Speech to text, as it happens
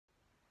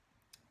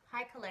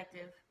Hi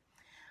Collective,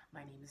 my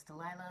name is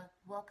Delilah.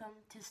 Welcome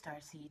to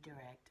Starseed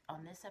Direct.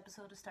 On this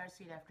episode of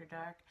Starseed After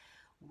Dark,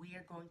 we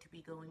are going to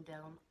be going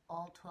down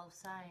all 12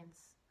 signs.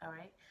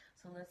 Alright,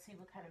 so let's see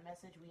what kind of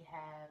message we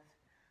have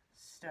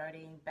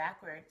starting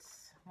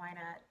backwards. Why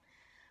not?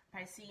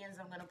 Pisceans,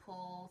 I'm going to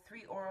pull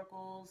 3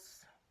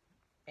 oracles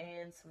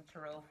and some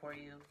tarot for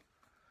you.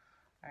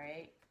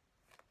 Alright.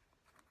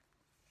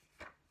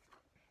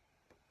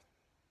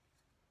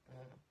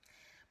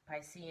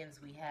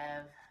 Pisceans, we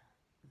have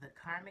the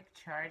karmic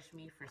charged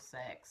me for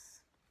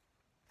sex.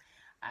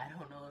 I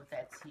don't know if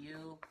that's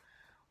you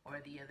or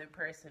the other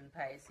person,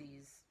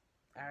 Pisces.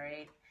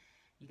 Alright?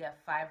 You got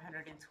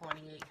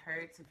 528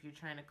 hertz. If you're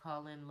trying to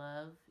call in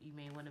love, you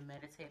may want to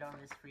meditate on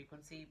this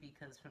frequency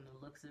because from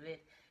the looks of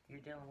it,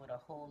 you're dealing with a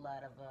whole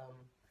lot of,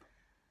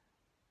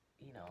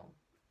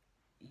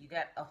 you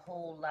got a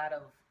whole lot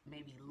of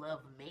maybe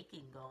love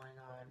making going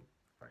on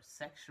or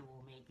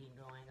sexual making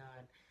going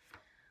on.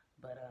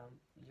 But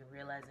you're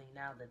realizing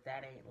now that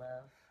that ain't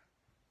love.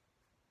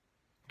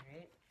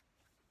 Alright?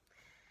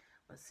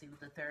 Let's see what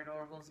the third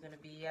oracle is going to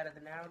be out of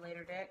the Now or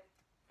Later deck.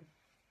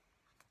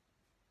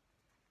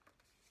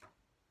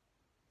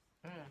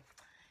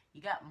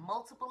 You got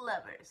multiple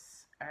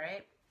lovers,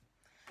 alright?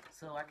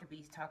 So I could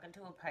be talking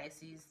to a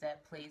Pisces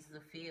that plays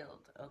the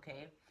field,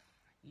 okay?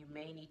 You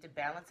may need to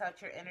balance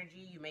out your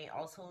energy. You may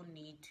also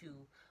need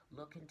to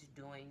look into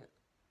doing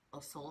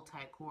a soul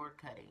tie cord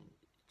cutting.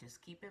 Just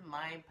keep in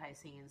mind,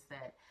 Pisceans,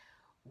 that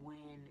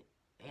when,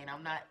 and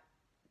I'm not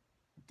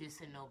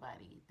dissing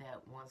nobody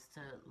that wants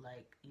to,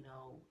 like,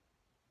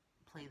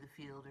 play the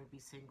field or be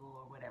single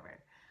or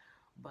whatever,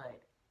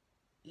 but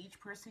each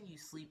person you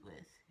sleep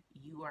with,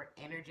 you are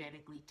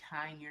energetically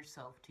tying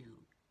yourself to,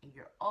 and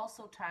you're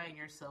also tying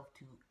yourself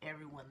to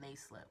everyone they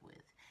slept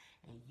with,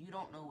 and you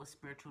don't know what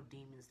spiritual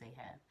demons they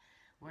have.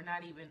 We're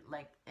not even,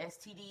 like,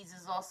 STDs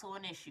is also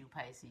an issue,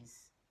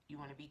 Pisces. You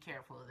want to be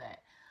careful of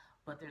that.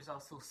 But there's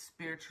also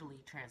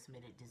spiritually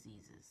transmitted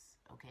diseases,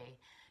 okay?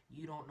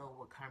 You don't know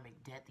what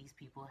karmic debt these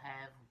people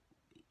have.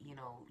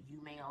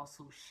 You may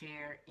also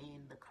share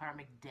in the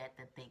karmic debt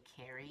that they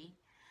carry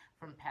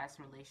from past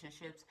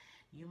relationships.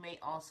 You may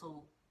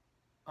also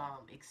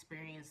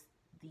experience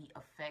the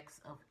effects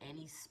of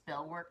any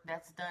spell work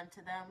that's done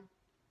to them.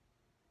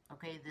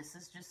 Okay, this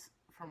is just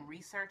from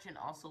research and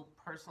also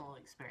personal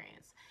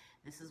experience.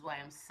 This is why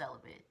I'm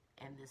celibate,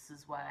 and this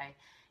is why,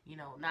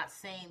 not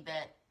saying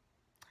that,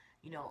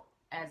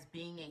 as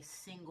being a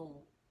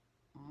single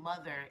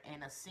mother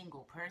and a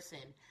single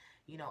person,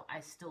 I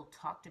still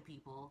talk to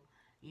people,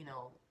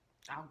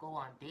 I'll go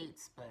on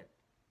dates, but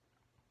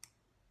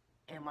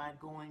am I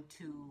going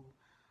to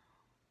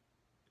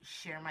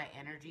share my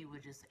energy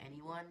with just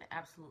anyone?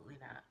 Absolutely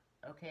not,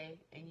 okay?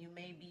 And you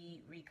may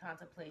be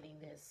recontemplating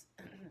this,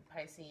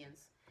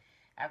 Pisceans,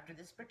 after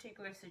this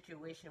particular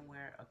situation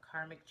where a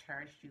karmic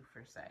charged you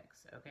for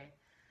sex, okay?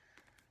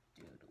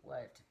 Dude,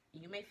 what?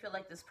 You may feel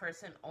like this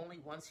person only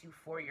wants you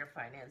for your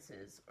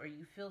finances, or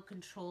you feel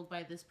controlled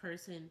by this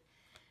person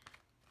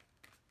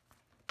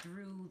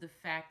through the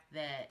fact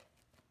that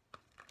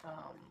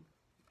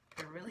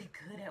they're really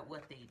good at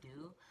what they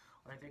do,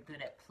 or they're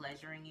good at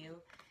pleasuring you,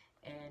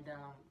 and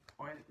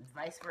or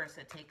vice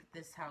versa. Take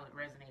this how it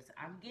resonates.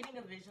 I'm getting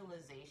a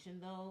visualization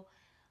though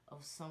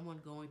of someone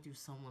going through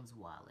someone's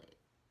wallet.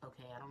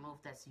 Okay, I don't know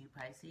if that's you,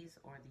 Pisces,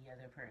 or the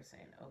other person.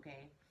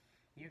 Okay,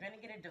 you're gonna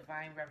get a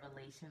divine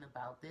revelation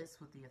about this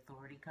with the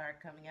Authority card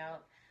coming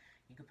out.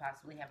 You could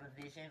possibly have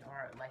a vision,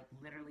 or like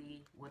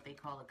literally what they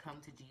call a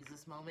come to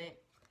Jesus moment.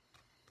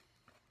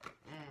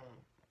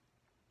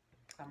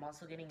 I'm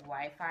also getting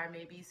Wi-Fi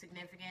may be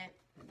significant.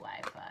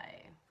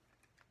 Wi-Fi.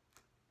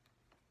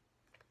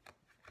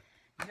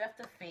 You have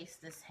to face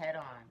this head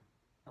on,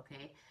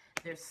 okay?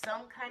 There's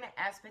some kind of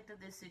aspect of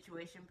this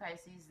situation,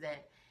 Pisces,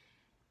 that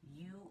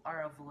you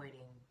are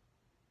avoiding,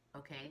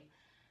 okay?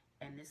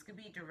 And this could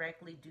be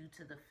directly due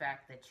to the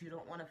fact that you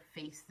don't want to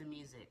face the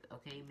music,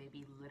 okay?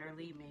 Maybe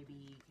literally,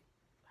 maybe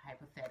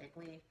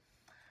hypothetically.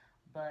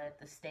 But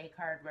the stay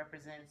card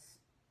represents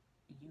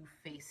you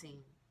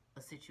facing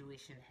a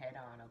situation head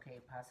on, okay?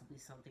 Possibly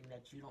something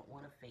that you don't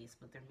want to face,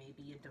 but there may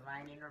be a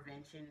divine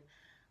intervention,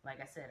 like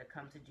I said, a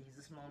come to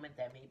Jesus moment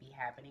that may be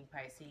happening,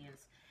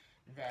 Pisceans,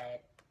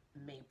 that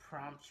may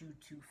prompt you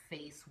to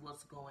face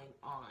what's going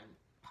on,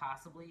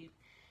 possibly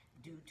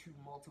due to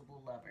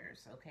multiple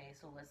lovers, okay?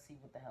 So let's see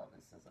what the hell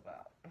this is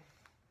about.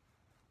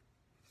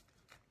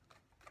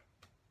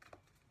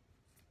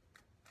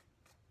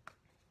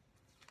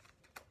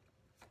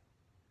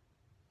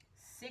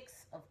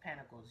 Six of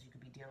Pentacles. You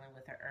could be dealing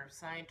with an Earth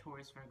sign,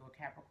 Taurus, Virgo,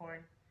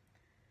 Capricorn.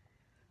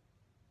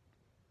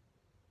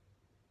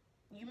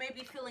 You may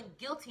be feeling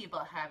guilty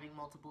about having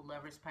multiple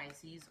lovers,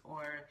 Pisces,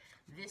 or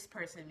this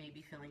person may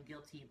be feeling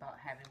guilty about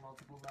having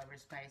multiple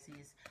lovers,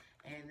 Pisces,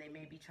 and they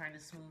may be trying to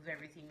smooth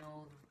everything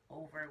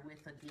over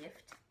with a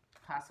gift,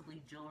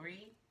 possibly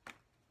jewelry.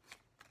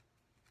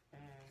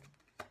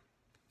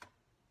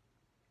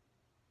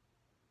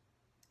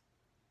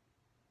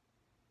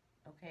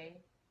 Okay?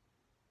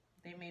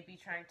 They may be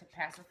trying to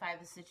pacify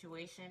the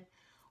situation,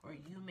 or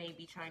you may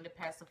be trying to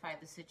pacify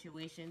the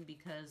situation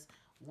because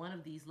one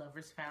of these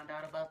lovers found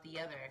out about the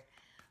other.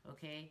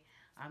 Okay,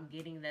 I'm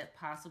getting that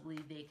possibly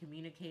they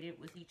communicated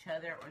with each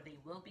other, or they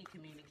will be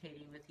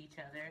communicating with each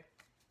other,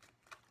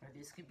 or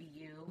this could be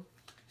you.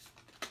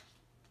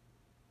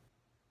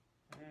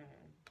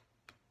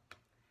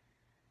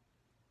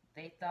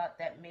 They thought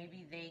that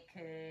maybe they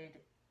could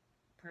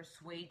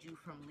persuade you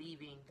from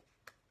leaving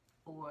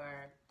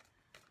or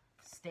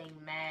staying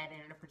mad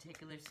in a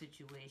particular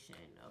situation,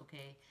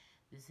 okay?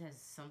 This has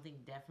something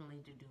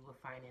definitely to do with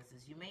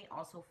finances. You may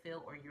also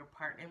feel, or your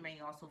partner may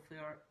also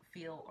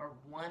feel, or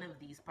one of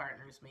these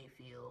partners may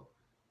feel,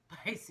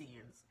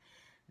 Pisceans,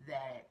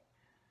 that,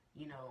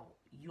 you know,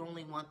 you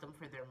only want them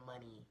for their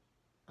money,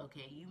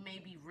 okay? You may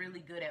be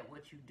really good at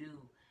what you do,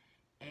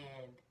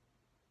 and,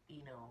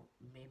 you know,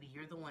 maybe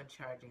you're the one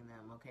charging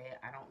them, okay?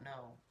 I don't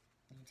know.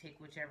 You take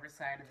whichever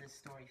side of this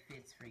story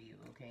fits for you,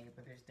 okay?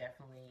 But there's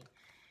definitely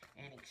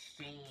an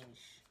exchange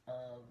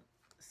of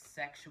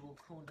sexual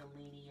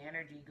kundalini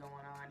energy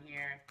going on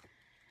here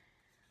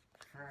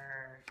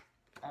for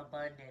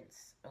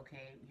abundance,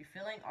 okay? You're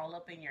feeling all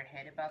up in your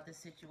head about this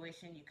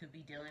situation. You could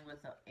be dealing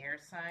with an air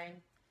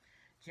sign,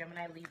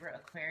 Gemini, Libra,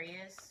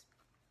 Aquarius.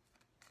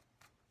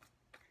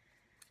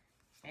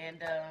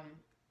 And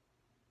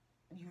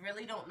you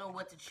really don't know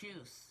what to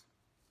choose.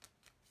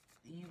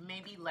 You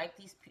maybe like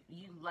these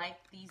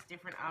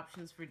different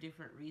options for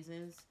different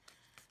reasons.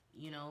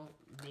 You know,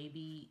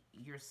 maybe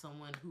you're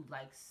someone who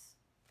likes,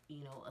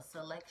 you know, a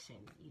selection.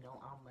 You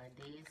know, on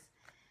Mondays,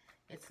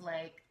 it's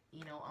like,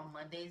 you know, on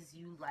Mondays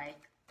you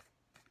like,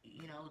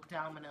 you know,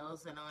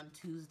 Domino's, and on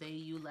Tuesday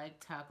you like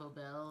Taco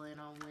Bell, and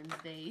on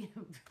Wednesday,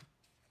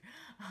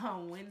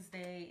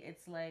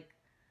 it's like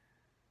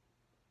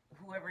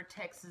whoever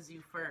texts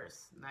you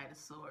first. Knight of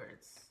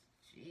Swords.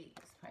 Jeez,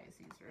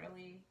 Pisces,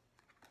 really?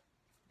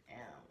 Damn.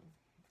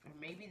 Or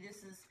maybe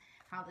this is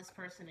how this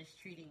person is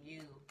treating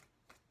you.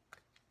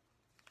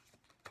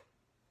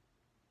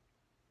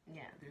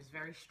 Yeah, there's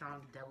very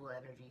strong devil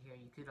energy here.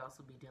 You could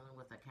also be dealing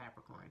with a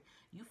Capricorn.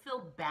 You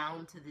feel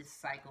bound to this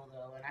cycle,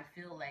 though, and I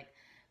feel like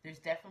there's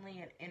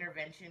definitely an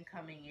intervention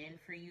coming in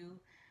for you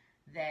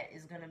that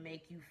is going to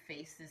make you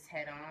face this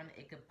head on.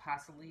 It could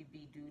possibly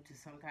be due to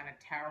some kind of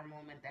tower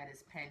moment that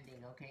is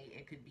pending, okay?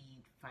 It could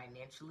be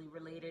financially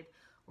related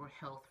or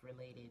health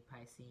related,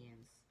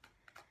 Pisceans.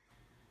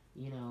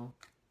 You know,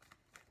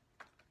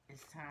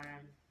 it's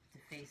time to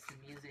face the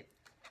music.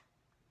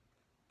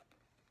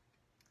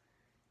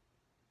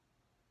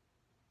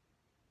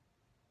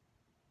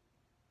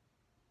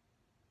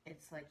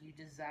 It's like you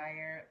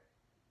desire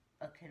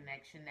a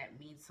connection that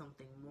means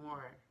something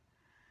more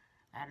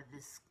out of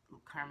this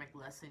karmic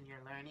lesson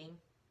you're learning.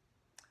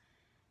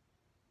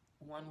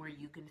 One where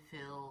you can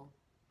feel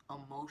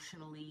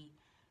emotionally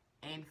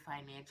and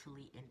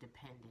financially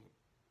independent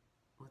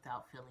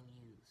without feeling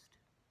used.